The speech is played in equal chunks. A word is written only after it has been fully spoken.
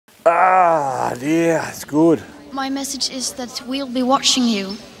Ah, yeah, it's good. My message is that we'll be watching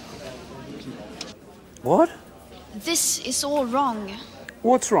you. What? This is all wrong.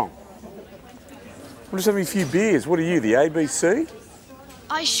 What's wrong? I'm just having a few beers. What are you, the ABC?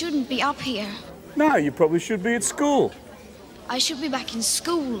 I shouldn't be up here. No, you probably should be at school. I should be back in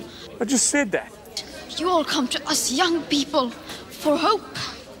school. I just said that. You all come to us young people for hope.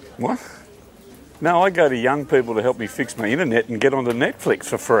 What? No, I go to young people to help me fix my internet and get onto Netflix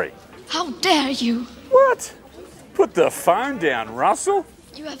for free. How dare you? What? Put the phone down, Russell.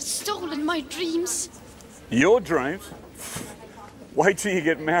 You have stolen my dreams. Your dreams? Wait till you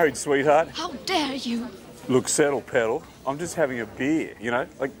get married, sweetheart. How dare you? Look, settle, pedal. I'm just having a beer, you know?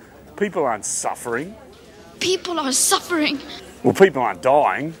 Like, people aren't suffering. People are suffering. Well, people aren't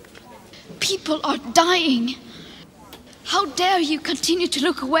dying. People are dying. How dare you continue to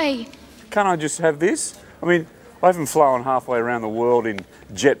look away? Can't I just have this? I mean, I haven't flown halfway around the world in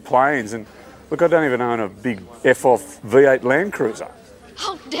jet planes, and look, I don't even own a big F-off V8 Land Cruiser.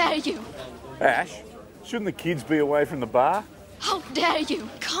 How dare you? Ash, shouldn't the kids be away from the bar? How dare you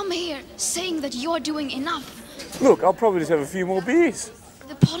come here saying that you're doing enough? Look, I'll probably just have a few more beers.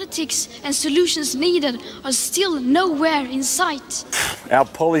 The politics and solutions needed are still nowhere in sight. Our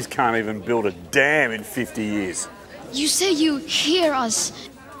pollies can't even build a dam in 50 years. You say you hear us,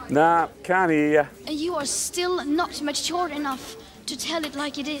 Nah, can't hear ya. and you are still not mature enough to tell it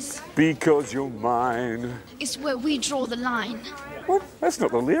like it is. Because you're mine. It's where we draw the line. What? That's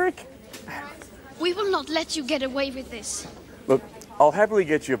not the lyric. We will not let you get away with this. Look, I'll happily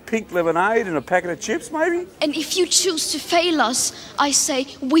get you a pink lemonade and a packet of chips, maybe? And if you choose to fail us, I say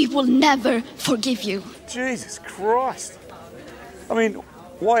we will never forgive you. Jesus Christ. I mean,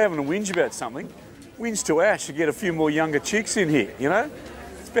 why having a whinge about something? Whinge to Ash to get a few more younger chicks in here, you know?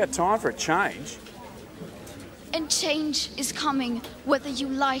 It's about time for a change. And change is coming whether you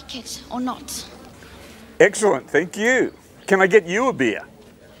like it or not. Excellent, thank you. Can I get you a beer?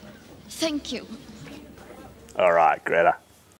 Thank you. All right, Greta.